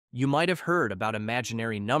You might have heard about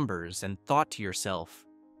imaginary numbers and thought to yourself,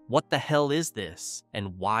 what the hell is this,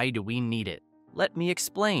 and why do we need it? Let me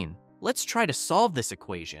explain. Let's try to solve this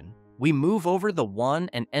equation. We move over the 1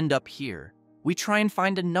 and end up here. We try and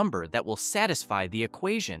find a number that will satisfy the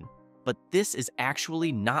equation, but this is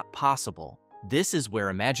actually not possible. This is where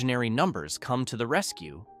imaginary numbers come to the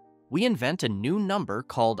rescue. We invent a new number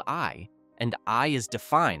called I, and I is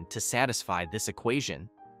defined to satisfy this equation.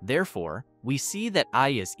 Therefore, we see that I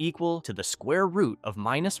is equal to the square root of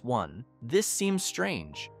 -1. This seems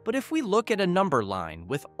strange, but if we look at a number line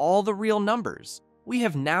with all the real numbers, we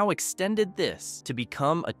have now extended this to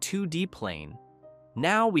become a 2D plane.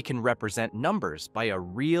 Now we can represent numbers by a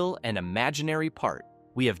real and imaginary part.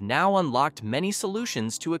 We have now unlocked many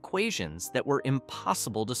solutions to equations that were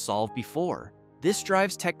impossible to solve before. This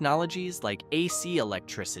drives technologies like AC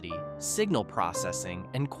electricity, signal processing,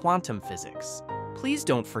 and quantum physics. Please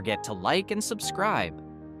don't forget to like and subscribe.